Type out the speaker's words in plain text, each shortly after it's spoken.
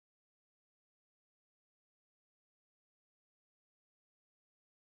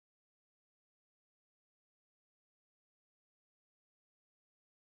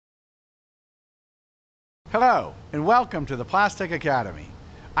Hello, and welcome to the Plastek Academy.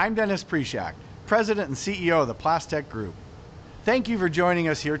 I'm Dennis Prischak, President and CEO of the Plastek Group. Thank you for joining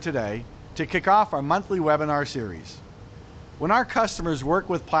us here today to kick off our monthly webinar series. When our customers work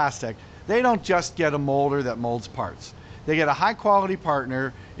with Plastek, they don't just get a molder that molds parts. They get a high-quality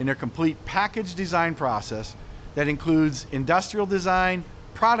partner in their complete package design process that includes industrial design,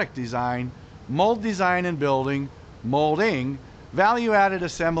 product design, mold design and building, molding, value-added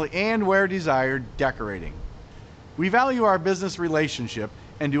assembly, and where desired, decorating. We value our business relationship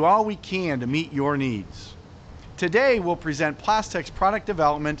and do all we can to meet your needs. Today, we'll present Plastek's product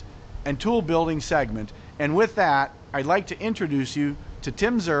development and tool building segment, and with that, I'd like to introduce you to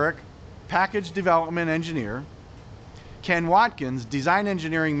Tim Dzurik, Package Development Engineer, Ken Watkins, Design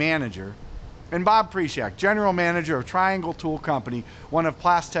Engineering Manager, and Bob Prischak, General Manager of Triangle Tool Company, one of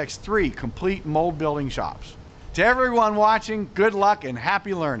Plastek's 3 complete mold building shops. To everyone watching, good luck and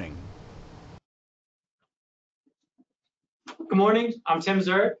happy learning. Good morning, I'm Tim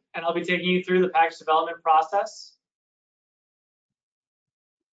Dzurik, and I'll be taking you through the package development process.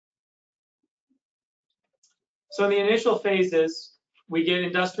 So in the initial phases, we get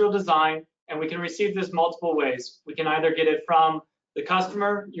industrial design, and we can receive this multiple ways. We can either get it from the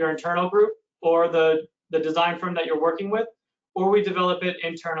customer, your internal group, or the design firm that you're working with, or we develop it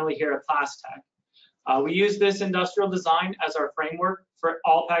internally here at Plastek. We use this industrial design as our framework for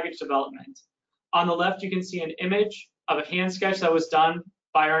all package development. On the left, you can see an image of a hand sketch that was done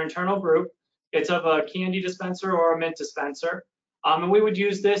by our internal group. It's of a candy dispenser or a mint dispenser. And we would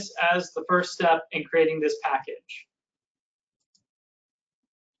use this as the first step in creating this package.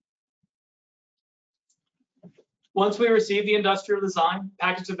 Once we receive the industrial design,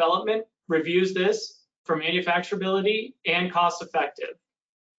 package development reviews this for manufacturability and cost effective.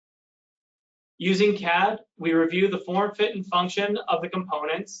 Using CAD, we review the form, fit, and function of the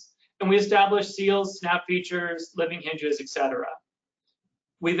components, and we establish seals, snap features, living hinges, etc.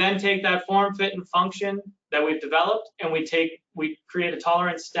 We then take that form, fit, and function that we've developed, and we create a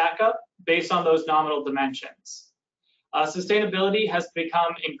tolerance stack-up based on those nominal dimensions. Sustainability has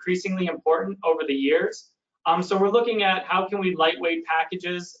become increasingly important over the years. So we're looking at how can we lightweight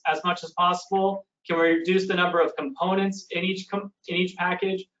packages as much as possible? Can we reduce the number of components in each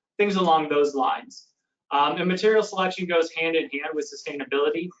package? Things along those lines. And material selection goes hand in hand with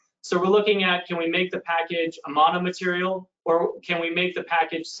sustainability. So we're looking at, can we make the package a monomaterial, or can we make the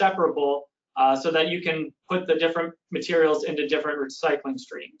package separable so that you can put the different materials into different recycling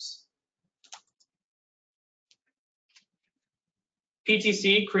streams?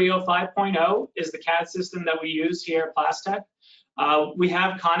 PTC Creo 5.0 is the CAD system that we use here at Plastek. We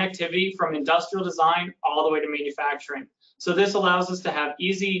have connectivity from industrial design all the way to manufacturing. So this allows us to have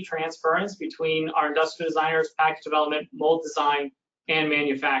easy transference between our industrial designers, package development, mold design, and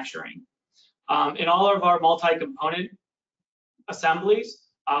manufacturing. In all of our multi-component assemblies,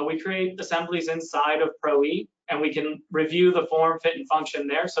 we create assemblies inside of Pro-E, and we can review the form, fit, and function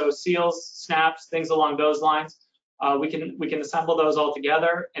there. So seals, snaps, things along those lines. We can assemble those all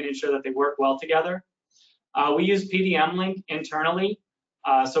together and ensure that they work well together. We use PDM Link internally.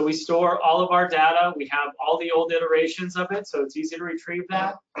 So we store all of our data. We have all the old iterations of it, so it's easy to retrieve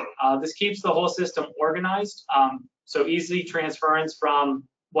that. This keeps the whole system organized, so easy transference from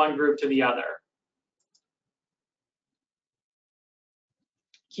one group to the other.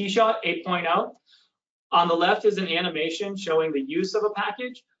 Keyshot 8.0. On the left is an animation showing the use of a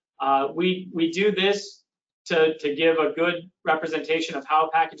package. We do this to give a good representation of how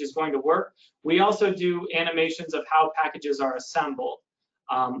a package is going to work. We also do animations of how packages are assembled.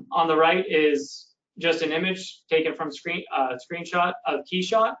 On the right is just an image taken from screenshot of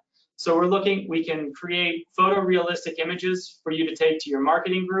Keyshot. So we can create photorealistic images for you to take to your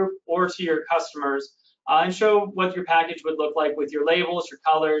marketing group or to your customers and show what your package would look like with your labels, your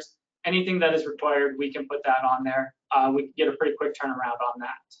colors, anything that is required, we can put that on there. We can get a pretty quick turnaround on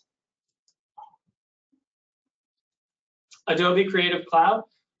that. Adobe Creative Cloud.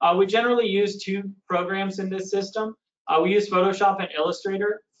 We generally use 2 programs in this system. We use Photoshop and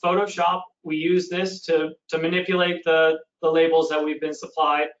Illustrator. Photoshop, we use this to manipulate the labels that we've been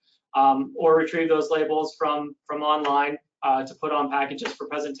supplied or retrieve those labels from online to put on packages for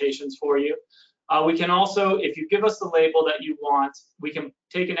presentations for you. We can also, if you give us the label that you want, we can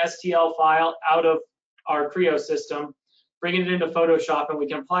take an STL file out of our Creo system, bring it into Photoshop, and we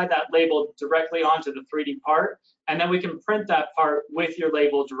can apply that label directly onto the 3D part, and then we can print that part with your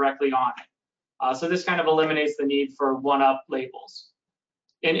label directly on it. So this kind of eliminates the need for one-up labels.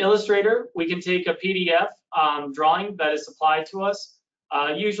 In Illustrator, we can take a PDF drawing that is supplied to us.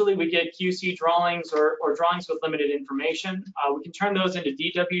 Usually we get QC drawings or drawings with limited information. We can turn those into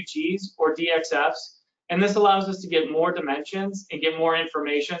DWGs or DXFs, And this allows us to get more dimensions and get more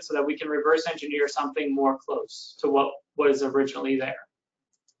information so that we can reverse engineer something more close to what is originally there.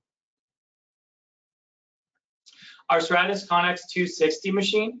 Our Stratus Connex 260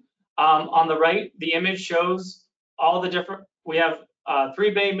 machine, on the right, the image shows all the different, we have 3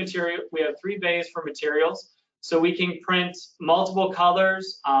 bays for materials, so we can print multiple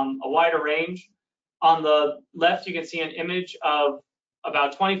colors, a wider range. On the left, you can see an image of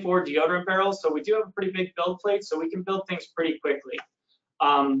about 24 deodorant barrels, so we do have a pretty big build plate, so we can build things pretty quickly.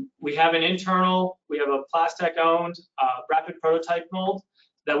 We have a Plastek-owned rapid prototype mold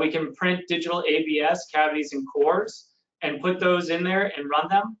that we can print digital ABS cavities and cores and put those in there and run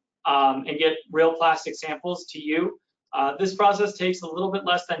them and get real plastic samples to you. This process takes a little bit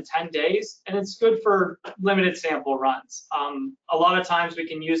less than 10 days, and it's good for limited sample runs. A lot of times we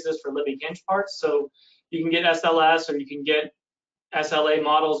can use this for living hinge parts, so you can get SLS or you can get SLA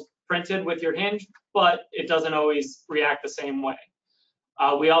models printed with your hinge, but it doesn't always react the same way.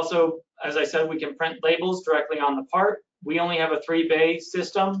 We also, as I said, we can print labels directly on the part. We only have a 3-bay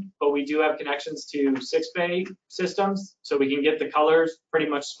system, but we do have connections to 6-bay systems, so we can get the colors pretty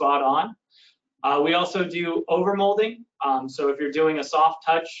much spot on. We also do overmolding. So if you're doing a soft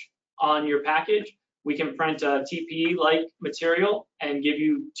touch on your package, we can print a TPE-like material and give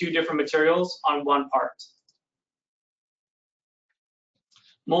you 2 different materials on one part.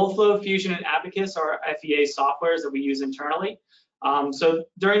 Moldflow, Fusion, and Abacus are FEA softwares that we use internally. So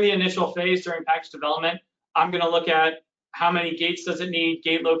during the initial phase, during package development, I'm going to look at how many gates does it need,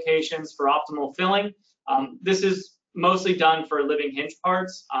 gate locations for optimal filling. This is mostly done for living hinge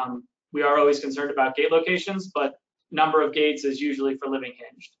parts. We are always concerned about gate locations, but number of gates is usually for living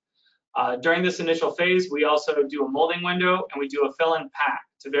hinged. During this initial phase, we also do a molding window and we do a fill and pack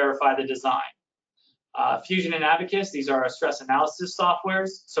to verify the design. Fusion and Abacus, these are our stress analysis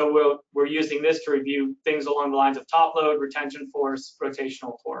softwares. So we're using this to review things along the lines of top load, retention force,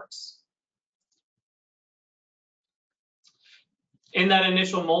 rotational torques. In that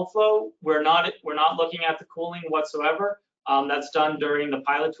initial mold flow, we're not looking at the cooling whatsoever. That's done during the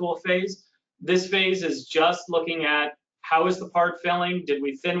pilot tool phase. This phase is just looking at how is the part filling? Did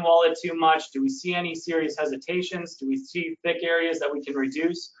we thin wall it too much? Do we see any serious hesitations? Do we see thick areas that we can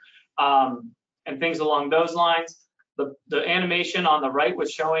reduce? And things along those lines. The animation on the right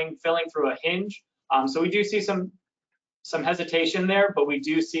was showing filling through a hinge. So we do see some hesitation there, but we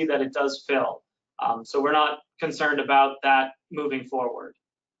do see that it does fill. So we're not concerned about that moving forward.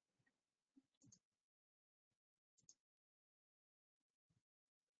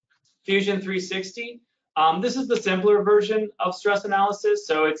 Fusion 360. This is the simpler version of stress analysis.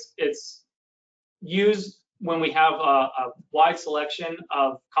 So it's used when we have a wide selection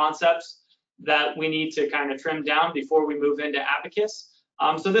of concepts that we need to kind of trim down before we move into Abacus.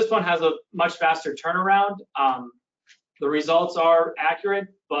 So this one has a much faster turnaround. The results are accurate,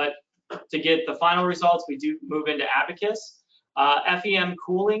 but to get the final results, we do move into Abacus. FEM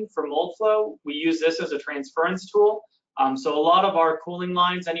cooling for mold flow, we use this as a transference tool. So a lot of our cooling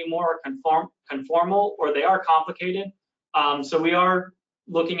lines anymore are conformal or they are complicated. So we are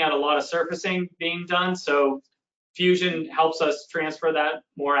looking at a lot of surfacing being done. So Fusion helps us transfer that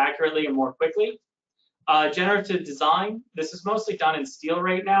more accurately and more quickly. Generative design, this is mostly done in steel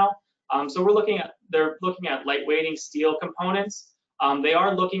right now. So they're looking at lightweighting steel components. They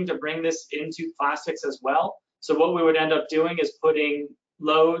are looking to bring this into plastics as well. So what we would end up doing is putting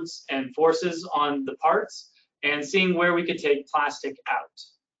loads and forces on the parts and seeing where we could take plastic out.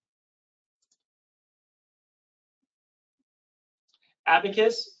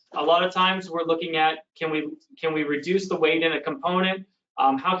 Abacus, a lot of times we're looking at, can we reduce the weight in a component?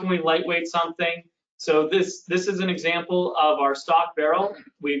 How can we lightweight something? So this is an example of our stock barrel.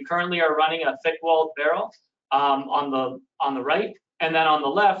 We currently are running a thick-walled barrel on the right, and then on the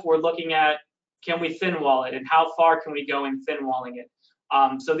left we're looking at, can we thin wall it, and how far can we go in thin walling it?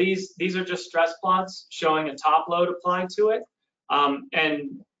 So these are just stress plots showing a top load applied to it,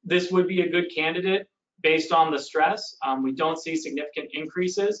 and this would be a good candidate based on the stress. We don't see significant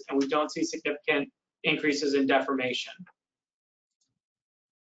increases, and we don't see significant increases in deformation.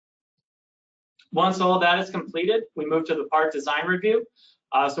 Once all that is completed, we move to the part design review.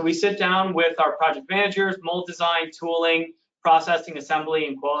 So we sit down with our project managers, mold design, tooling, processing, assembly,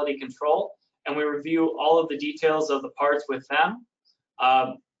 and quality control, and we review all of the details of the parts with them.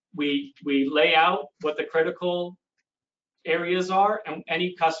 We lay out what the critical areas are and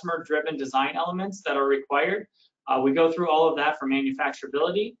any customer-driven design elements that are required. We go through all of that for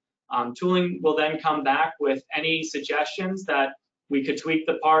manufacturability. Tooling will then come back with any suggestions that we could tweak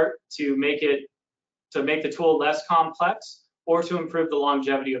the part to make the tool less complex or to improve the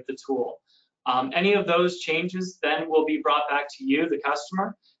longevity of the tool. Any of those changes then will be brought back to you, the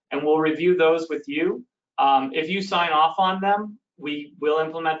customer, and we'll review those with you. If you sign off on them, we will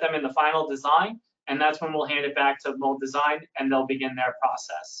implement them in the final design, and that's when we'll hand it back to mold design and they'll begin their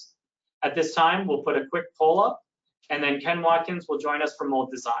process. At this time, we'll put a quick poll up, and then Ken Watkins will join us for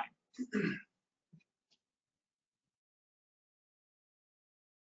mold design.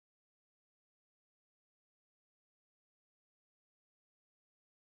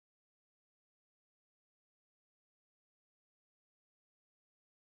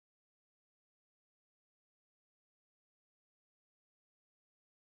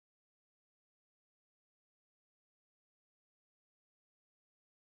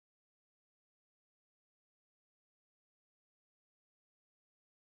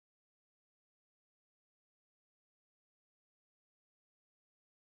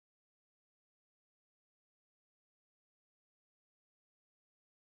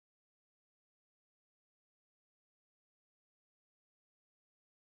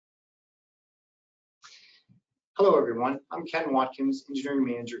 Hello everyone, I'm Ken Watkins, Engineering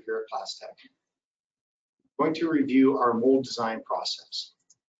Manager here at Plastek. I'm going to review our mold design process.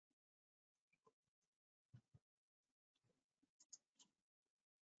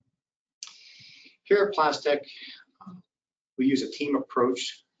 Here at Plastek, we use a team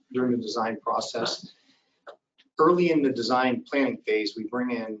approach during the design process. Early in the design planning phase, we bring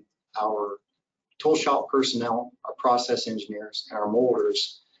in our tool shop personnel, our process engineers, and our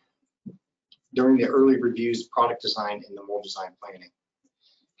molders during the early reviews, product design, and the mold design planning.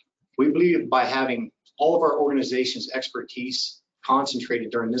 We believe by having all of our organization's expertise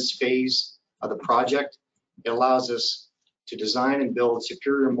concentrated during this phase of the project, it allows us to design and build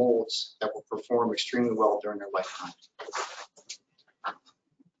superior molds that will perform extremely well during their lifetime.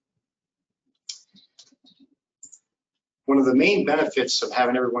 One of the main benefits of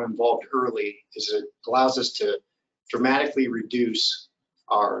having everyone involved early is it allows us to dramatically reduce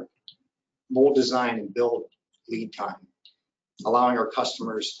our mold design and build lead time, allowing our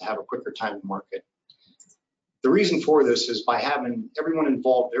customers to have a quicker time to market. The reason for this is by having everyone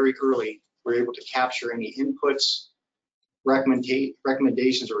involved very early, we're able to capture any inputs,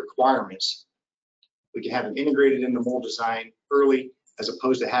 recommendations, or requirements. We can have them integrated in the mold design early, as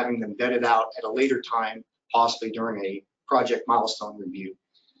opposed to having them vetted out at a later time, possibly during a project milestone review,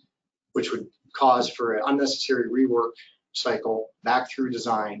 which would cause for an unnecessary rework cycle back through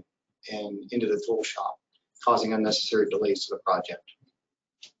design and into the tool shop, causing unnecessary delays to the project.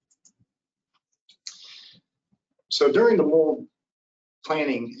 So during the mold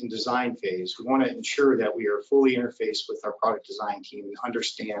planning and design phase, we want to ensure that we are fully interfaced with our product design team and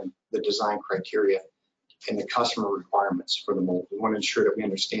understand the design criteria and the customer requirements for the mold. We want to ensure that we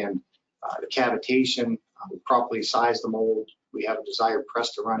understand the cavitation, we properly size the mold, we have a desired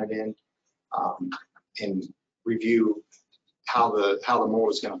press to run it in, and review how the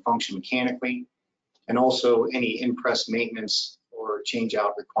mold is going to function mechanically, and also any in-press maintenance or change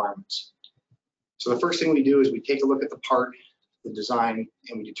out requirements. So the first thing we do is we take a look at the part, the design,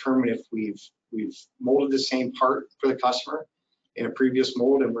 and we determine if we've molded the same part for the customer in a previous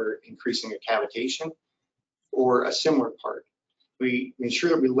mold and we're increasing a cavitation, or a similar part. We ensure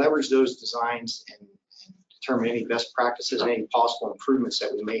that we leverage those designs and determine any best practices and any possible improvements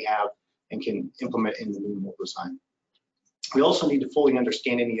that we may have and can implement in the new mold design. We also need to fully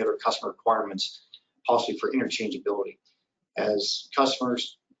understand any other customer requirements, possibly for interchangeability, as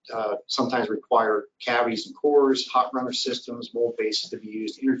customers sometimes require cavities and cores, hot runner systems, mold bases to be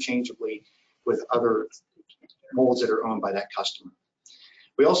used interchangeably with other molds that are owned by that customer.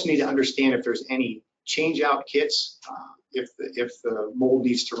 We also need to understand if there's any change out kits, if the mold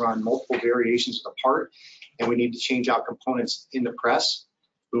needs to run multiple variations of the part and we need to change out components in the press.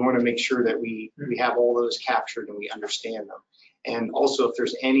 We want to make sure that we have all those captured and we understand them. And also if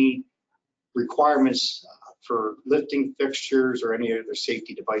there's any requirements for lifting fixtures or any other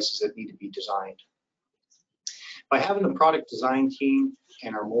safety devices that need to be designed. By having the product design team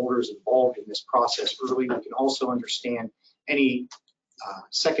and our molders involved in this process early, we can also understand any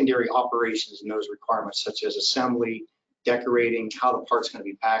secondary operations and those requirements, such as assembly, decorating, how the part's going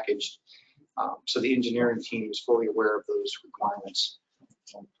to be packaged. So the engineering team is fully aware of those requirements.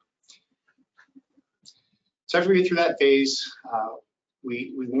 So after we get through that phase,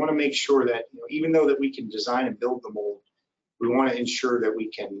 we want to make sure that, even though that we can design and build the mold, we want to ensure that we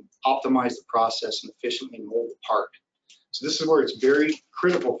can optimize the process and efficiently mold the part. So this is where it's very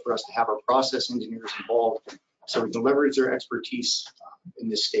critical for us to have our process engineers involved so we can leverage their expertise in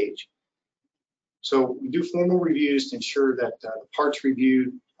this stage. So we do formal reviews to ensure that the parts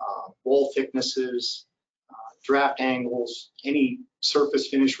reviewed, wall thicknesses, draft angles, any surface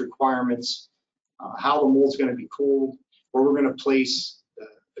finish requirements, how the mold's going to be cooled, where we're going to place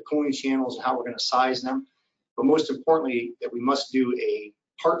the cooling channels, and how we're going to size them. But most importantly, that we must do a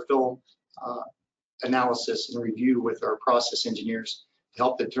part fill analysis and review with our process engineers to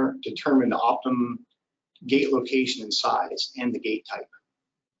help determine the optimum gate location and size and the gate type.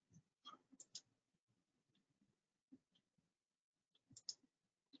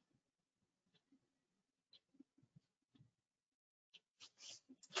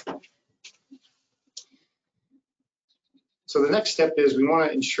 So the next step is we want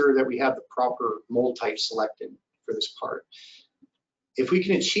to ensure that we have the proper mold type selected for this part. If we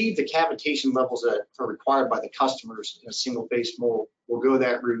can achieve the cavitation levels that are required by the customers in a single face mold, we'll go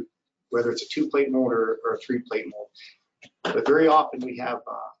that route, whether it's a 2-plate mold or a 3-plate mold. But very often we have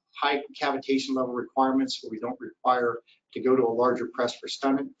high cavitation level requirements where we don't require to go to a larger press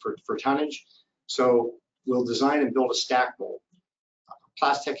for tonnage. So we'll design and build a stack mold.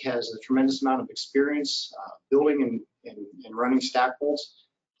 Plastek has a tremendous amount of experience building and running stack molds,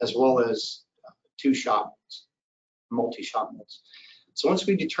 as well as 2-shot molds, multi-shot molds. So once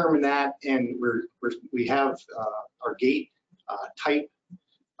we determine that and we have our gate type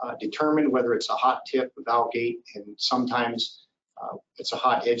determined, whether it's a hot tip, a valve gate, and sometimes it's a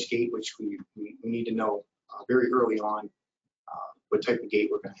hot edge gate, which we need to know very early on what type of gate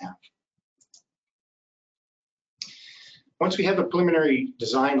we're going to have. Once we have a preliminary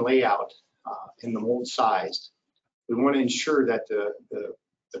design layout and the mold sized, we want to ensure that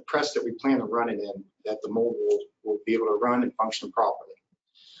the press that we plan to run it in, that the mold will be able to run and function properly.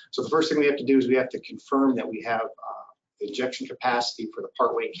 So the first thing we have to do is we have to confirm that we have the injection capacity for the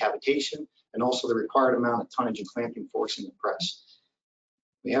part weight cavitation and also the required amount of tonnage and clamping force in the press.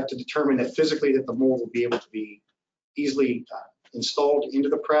 We have to determine that physically that the mold will be able to be easily installed into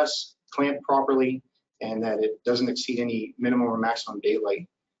the press, clamped properly, and that it doesn't exceed any minimum or maximum daylight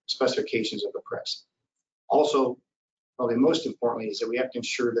specifications of the press. Also, probably most importantly, is that we have to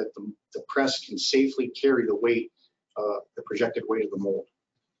ensure that the press can safely carry the weight, the projected weight of the mold.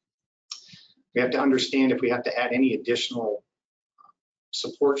 We have to understand if we have to add any additional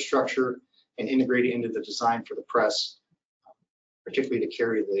support structure and integrate it into the design for the press, particularly to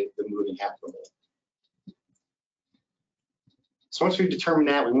carry the moving half of the mold. So once we've determined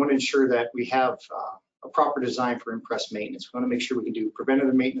that, we want to ensure that we have a proper design for in-press maintenance. We want to make sure we can do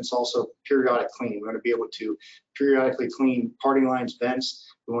preventative maintenance, also periodic cleaning. We want to be able to periodically clean parting lines, vents.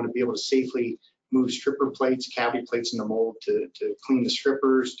 We want to be able to safely move stripper plates, cavity plates in the mold to clean the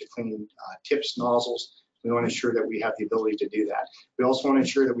strippers, to clean tips, nozzles. We want to ensure that we have the ability to do that. We also want to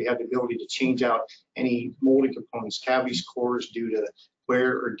ensure that we have the ability to change out any molding components, cavities, cores due to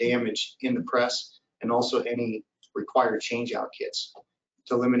wear or damage in the press, and also any required change-out kits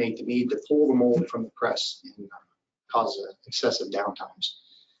to eliminate the need to pull the mold from the press and cause excessive downtimes.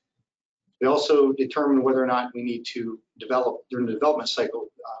 We also determine whether or not we need to develop, during the development cycle,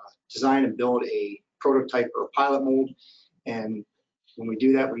 design and build a prototype or a pilot mold. And when we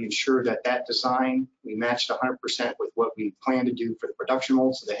do that, we ensure that that design, we matched 100% with what we plan to do for the production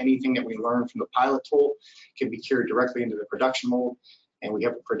mold, so that anything that we learn from the pilot tool can be carried directly into the production mold, and we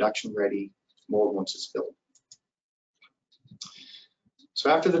have a production-ready mold once it's built. So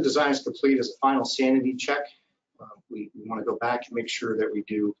after the design is complete, as a final sanity check, we want to go back and make sure that we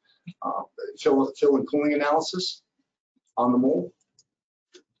do fill and cooling analysis on the mold.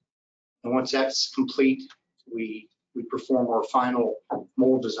 And once that's complete, we perform our final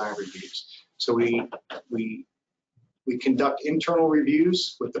mold design reviews. So we conduct internal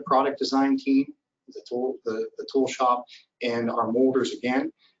reviews with the product design team, the tool shop, and our molders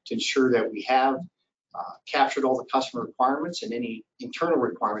again, to ensure that we have captured all the customer requirements and any internal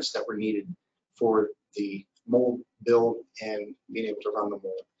requirements that were needed for the mold build and being able to run the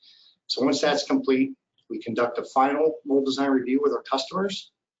mold. So once that's complete, we conduct a final mold design review with our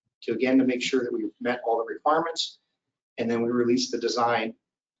customers to make sure that we've met all the requirements, and then we release the design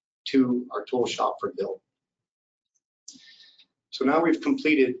to our tool shop for build. So now we've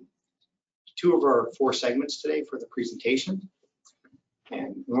completed 2 of our 4 segments today for the presentation.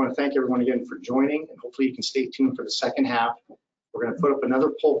 And we want to thank everyone again for joining, and hopefully you can stay tuned for the second half. We're going to put up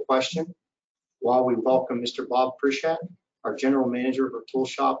another poll question while we welcome Mr. Bob Prischak, our general manager of our tool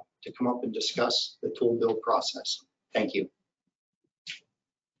shop, to come up and discuss the tool build process. Thank you.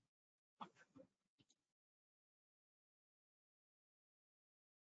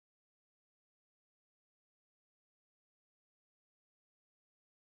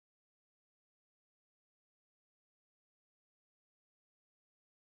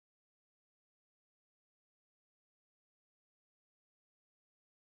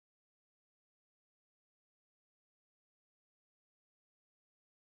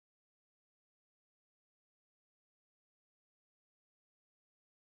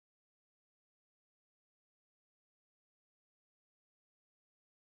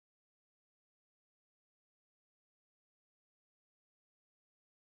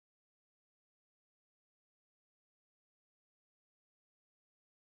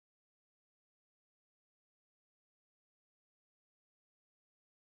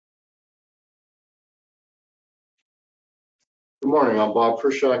 Good morning, I'm Bob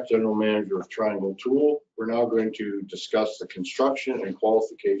Prischak, General Manager of Triangle Tool. We're now going to discuss the construction and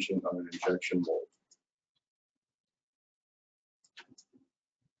qualification of an injection mold.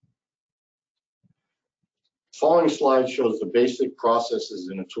 The following slide shows the basic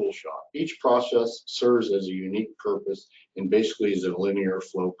processes in a tool shop. Each process serves as a unique purpose and basically is a linear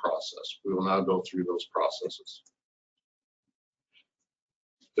flow process. We will now go through those processes.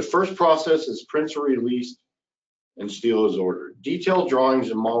 The first process is prints are released and steel is ordered. Detailed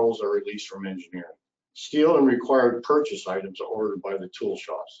drawings and models are released from engineering. Steel and required purchase items are ordered by the tool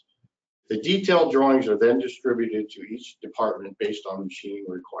shops. The detailed drawings are then distributed to each department based on machining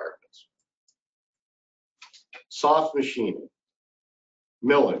requirements. Soft machining.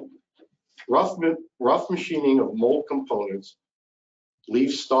 Milling. Rough machining of mold components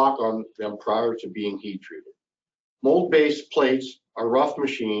leaves stock on them prior to being heat treated. Mold-based plates are rough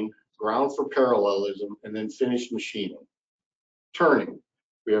machined, ground for parallelism, and then finished machining. Turning.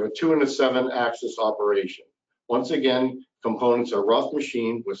 We have a 2 and a 7 axis operation. Once again, components are rough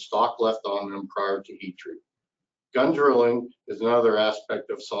machined with stock left on them prior to heat treatment. Gun drilling is another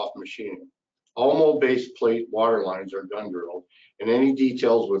aspect of soft machining. All mold-based plate water lines are gun drilled, and any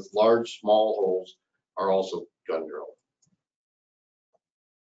details with large, small holes are also gun drilled.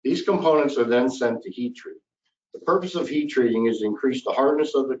 These components are then sent to heat treat. The purpose of heat treating is to increase the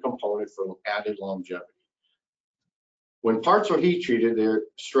hardness of the component for added longevity. When parts are heat treated, their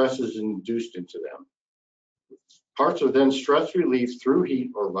stress is induced into them. Parts are then stress relieved through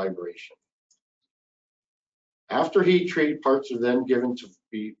heat or vibration. After heat treat, parts are then given to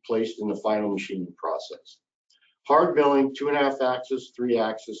be placed in the final machining process. Hard milling, 2.5 axis, 3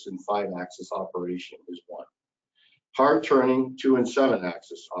 axis, and 5 axis operation is one. Hard turning, 2 and 7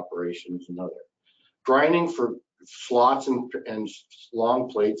 axis operation is another. Grinding for slots and long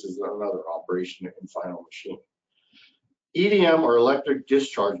plates is another operation in final machining. EDM or electric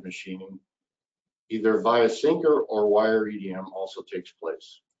discharge machining, either via sinker or wire EDM, also takes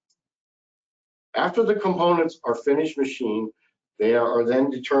place. After the components are finished machined, they are then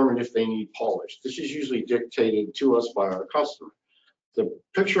determined if they need polish. This is usually dictated to us by our customer. The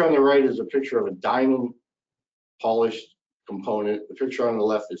picture on the right is a picture of a diamond polished component. The picture on the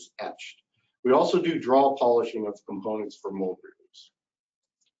left is etched. We also do draw polishing of components for mold release.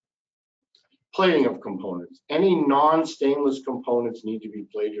 Plating of components. Any non-stainless components need to be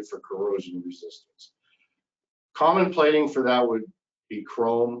plated for corrosion resistance. Common plating for that would be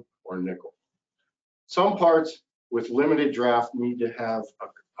chrome or nickel. Some parts with limited draft need to have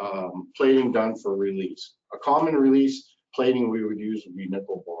plating done for release. A common release plating we would use would be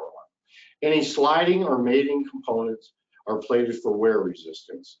nickel boron. Any sliding or mating components are plated for wear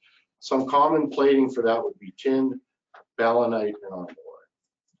resistance. Some common plating for that would be tin, balinite, and iron ore.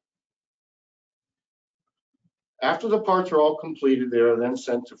 After the parts are all completed, they are then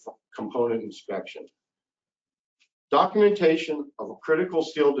sent to component inspection. Documentation of critical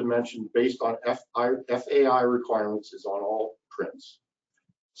steel dimensions based on FAI requirements is on all prints.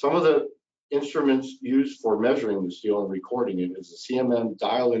 Some of the instruments used for measuring the steel and recording it is a CMM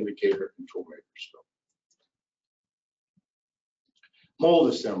dial indicator and tool microscope. Mold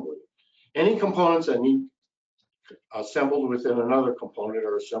assembly. Any components that need assembled within another component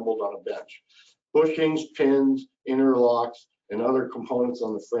are assembled on a bench. Bushings, pins, interlocks, and other components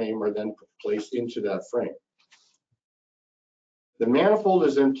on the frame are then placed into that frame. The manifold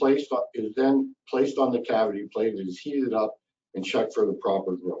is then placed on the cavity plate. It is heated up and checked for the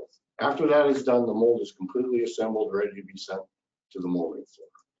proper growth. After that is done, the mold is completely assembled, ready to be sent to the molding floor.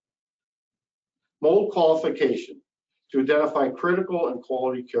 Mold qualification, to identify critical and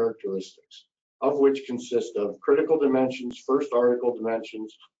quality characteristics, of which consist of critical dimensions, first article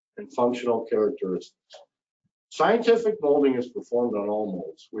dimensions, and functional characteristics. Scientific molding is performed on all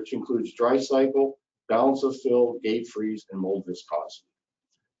molds, which includes dry cycle, balance of fill, gate freeze, and mold viscosity.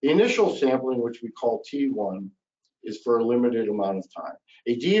 The initial sampling, which we call T1, is for a limited amount of time.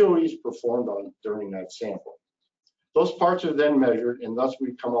 A DOE is performed during that sampling. Those parts are then measured, and thus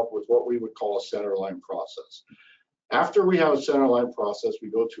we come up with what we would call a centerline process. After we have a centerline process, we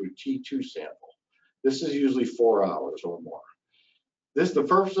go to a T2 sample. This is usually 4 hours or more. The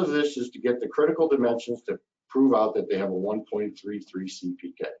purpose of this is to get the critical dimensions to prove out that they have a 1.33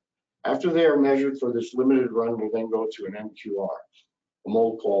 CPK. After they are measured for this limited run, we'll then go to an MQR, a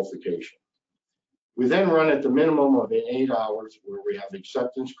mold qualification. We then run at the minimum of 8 hours where we have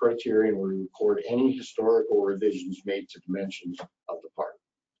acceptance criteria and we record any historical revisions made to dimensions of the part.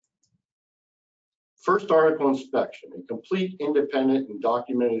 First article inspection, a complete, independent, and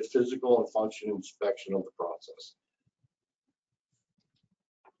documented physical and function inspection of the process.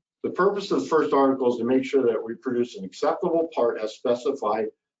 The purpose of the first article is to make sure that we produce an acceptable part as specified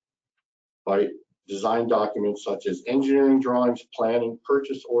by design documents such as engineering drawings, planning,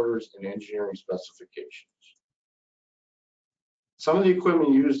 purchase orders, and engineering specifications. Some of the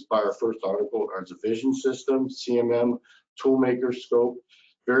equipment used by our first article are the vision system, CMM, toolmaker scope,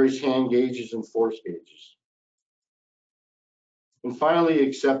 various hand gauges and force gauges. And finally,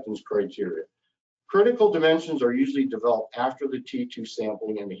 acceptance criteria. Critical dimensions are usually developed after the T2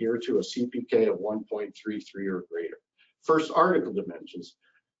 sampling and adhere to a CPK of 1.33 or greater. First article dimensions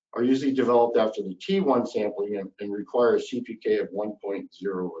are usually developed after the T1 sampling and require a CPK of 1.0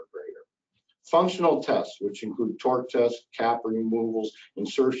 or greater. Functional tests, which include torque tests, cap removals,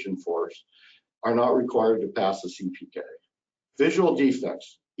 insertion force, are not required to pass the CPK. Visual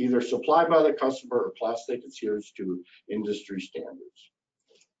defects, either supplied by the customer or Plastek adheres to industry standards.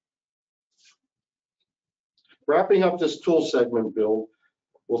 Wrapping up this tool segment build,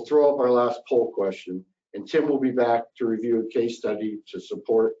 we'll throw up our last poll question, and Tim will be back to review a case study to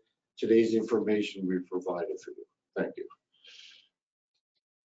support today's information we've provided for you. Thank you.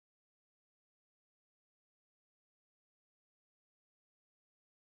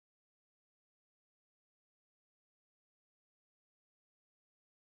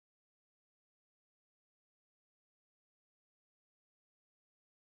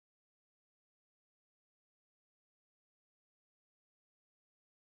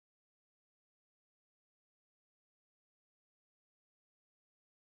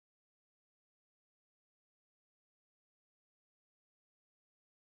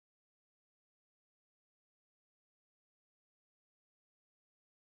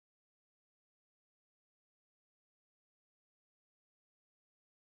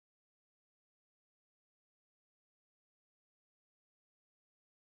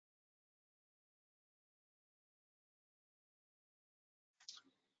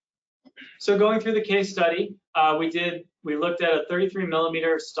 So going through the case study, we looked at a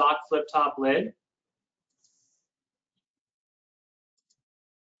 33mm stock flip top lid.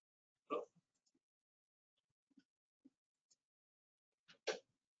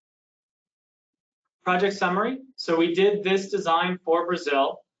 Project summary. So we did this design for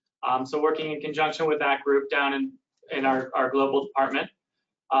Brazil. So working in conjunction with that group down in our global department.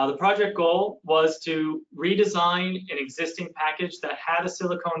 The project goal was to redesign an existing package that had a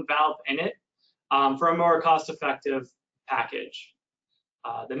silicone valve in it for a more cost-effective package.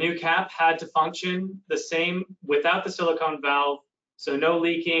 The new cap had to function the same without the silicone valve, so no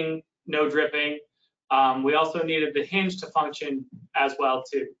leaking, no dripping. We also needed the hinge to function as well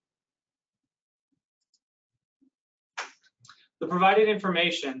too. The provided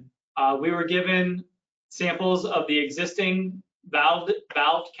information, we were given samples of the existing valved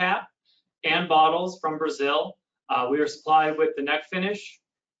cap and bottles from Brazil. We were supplied with the neck finish,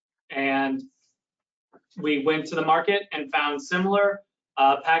 and we went to the market and found similar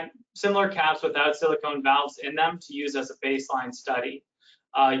caps without silicone valves in them to use as a baseline study.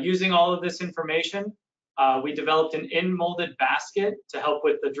 Using all of this information, we developed an in-molded basket to help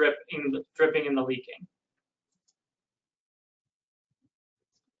with the dripping and the leaking.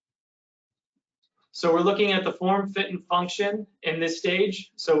 So we're looking at the form, fit, and function in this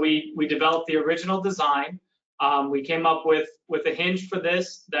stage. So we developed the original design. We came up with a hinge for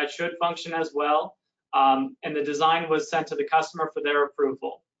this that should function as well. And the design was sent to the customer for their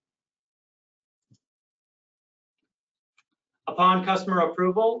approval. Upon customer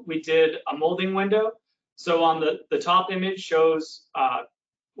approval, we did a molding window. So on the top image shows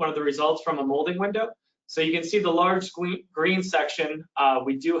one of the results from a molding window. So you can see the large green section.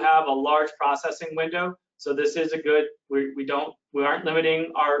 We do have a large processing window. So this is a good, we aren't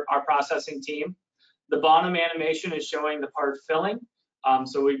limiting our processing team. The bottom animation is showing the part filling.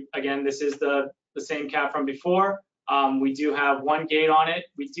 So again, this is the same cap from before. We do have one gate on it.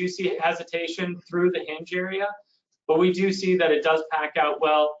 We do see hesitation through the hinge area, but we do see that it does pack out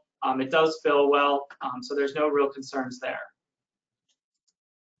well. It does fill well, so there's no real concerns there.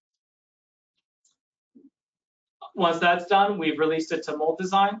 Once that's done, we've released it to Mold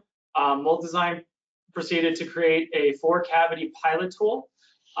Design. Mold Design proceeded to create a 4-cavity pilot tool.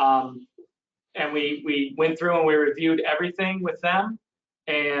 And we went through and we reviewed everything with them,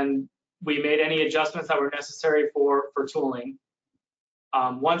 and we made any adjustments that were necessary for tooling.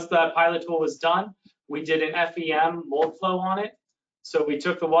 Once that pilot tool was done, we did an FEM mold flow on it. So we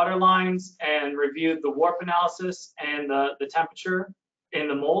took the water lines and reviewed the warp analysis and the temperature in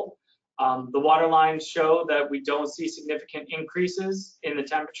the mold. The water lines show that we don't see significant increases in the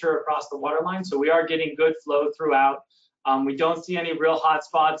temperature across the water line, so we are getting good flow throughout. We don't see any real hot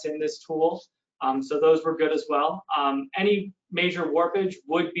spots in this tool, so those were good as well. Any major warpage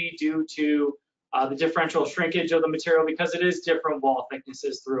would be due to the differential shrinkage of the material because it is different wall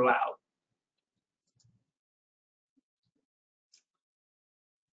thicknesses throughout.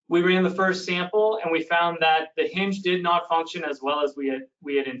 We ran the first sample and we found that the hinge did not function as well as we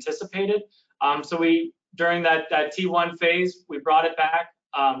had anticipated. So during that T1 phase, we brought it back,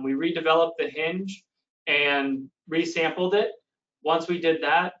 we redeveloped the hinge and resampled it. Once we did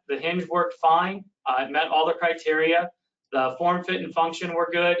that, the hinge worked fine. It met all the criteria. The form, fit, and function were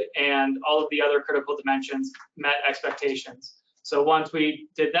good, and all of the other critical dimensions met expectations. So once we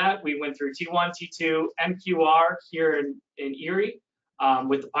did that, we went through T1, T2, MQR here in Erie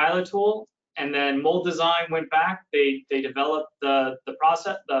with the pilot tool, and then mold design went back. They developed the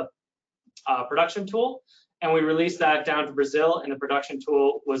production tool, and we released that down to Brazil, and the production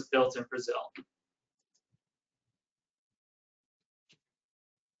tool was built in Brazil.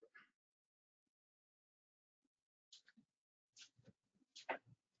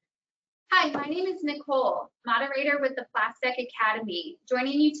 Hi, my name is Nicole, moderator with the Plastek Academy,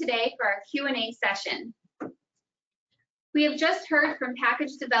 joining you today for our Q&A session. We have just heard from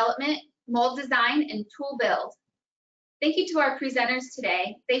package development, mold design, and tool build. Thank you to our presenters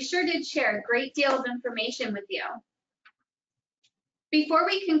today. They sure did share a great deal of information with you. Before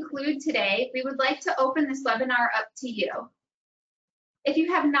we conclude today, we would like to open this webinar up to you. If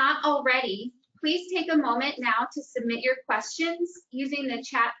you have not already, please take a moment now to submit your questions using the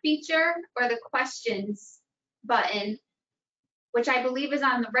chat feature or the questions button, which I believe is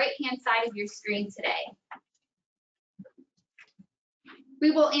on the right-hand side of your screen today.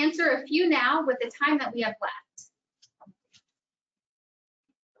 We will answer a few now with the time that we have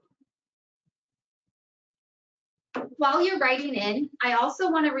left. While you're writing in, I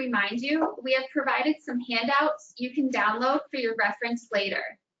also want to remind you, we have provided some handouts you can download for your reference later.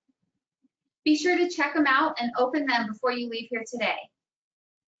 Be sure to check them out and open them before you leave here today.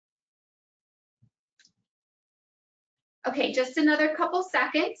 Okay, just another couple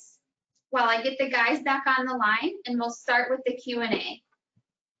seconds while I get the guys back on the line, and we'll start with the Q&A.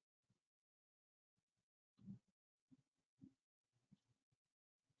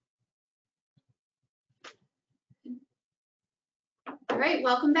 All right,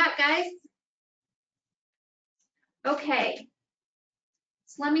 welcome back, guys. Okay.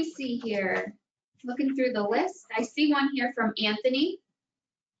 So let me see here. Looking through the list, I see one here from Anthony.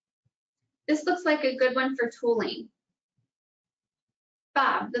 This looks like a good one for tooling.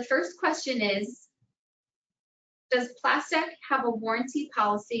 Bob, the first question is, does Plastek have a warranty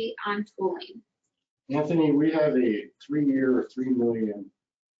policy on tooling? Anthony, we have a 3-year, $3 million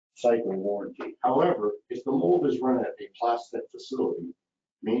cycle warranty. However, if the mold is run at a Plastek facility,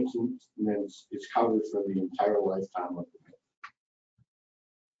 maintenance is covered for the entire lifetime of the mold.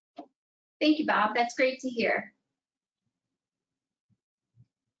 Thank you, Bob. That's great to hear.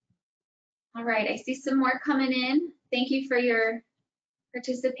 All right, I see some more coming in. Thank you for your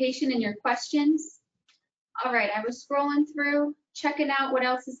participation and your questions. All right, I was scrolling through, checking out what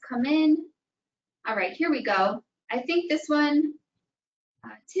else has come in. All right, here we go. I think this one,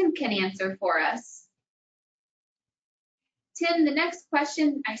 Tim can answer for us. Tim, the next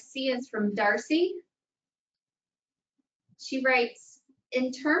question I see is from Darcy. She writes,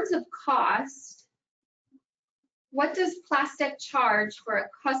 in terms of cost, what does Plastek charge for a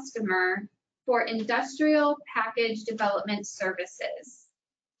customer for industrial package development services?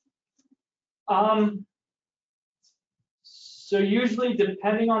 So usually,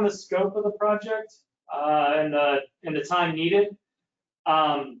 depending on the scope of the project and the time needed,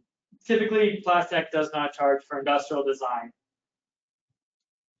 typically Plastek does not charge for industrial design.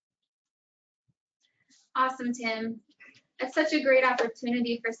 Awesome, Tim. It's such a great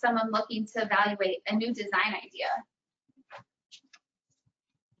opportunity for someone looking to evaluate a new design idea.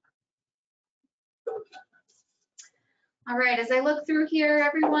 All right, as I look through here,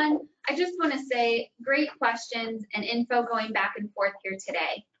 everyone, I just want to say great questions and info going back and forth here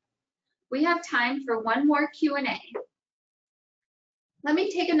today. We have time for one more Q&A. Let me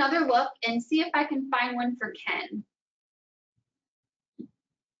take another look and see if I can find one for Ken.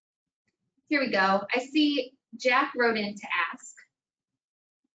 Here we go. I see Jack wrote in to ask,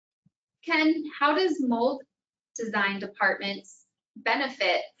 Ken, how does mold design departments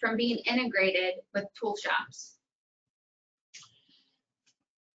benefit from being integrated with tool shops?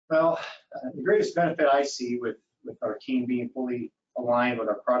 Well, the greatest benefit I see with our team being fully aligned with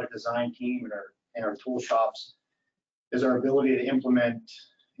our product design team and our tool shops is our ability to implement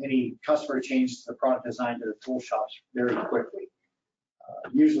any customer changes to the product design to the tool shops very quickly,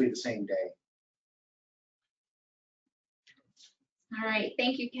 usually the same day. All right,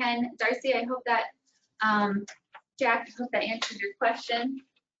 thank you, Ken. Darcy, I hope that Jack, I hope that answered your question.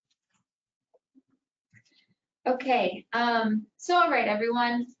 Okay, so all right,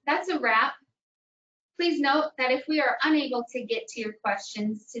 everyone, that's a wrap. Please note that if we are unable to get to your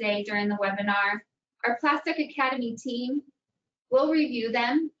questions today during the webinar, our Plastek Academy team will review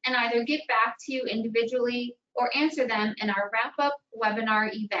them and either get back to you individually or answer them in our wrap-up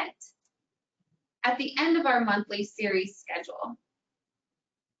webinar event at the end of our monthly series schedule.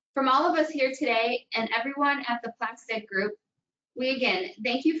 From all of us here today and everyone at the Plastek Group, we again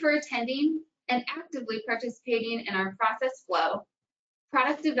thank you for attending and actively participating in our process flow,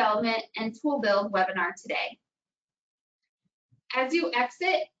 product development, and tool build webinar today. As you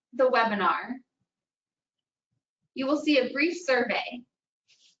exit the webinar, you will see a brief survey.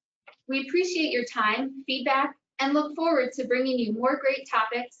 We appreciate your time, feedback, and look forward to bringing you more great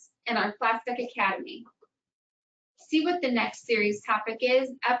topics in our Plastek Academy. See what the next series topic is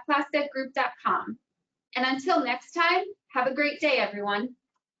at plastekgroup.com. And until next time, have a great day, everyone.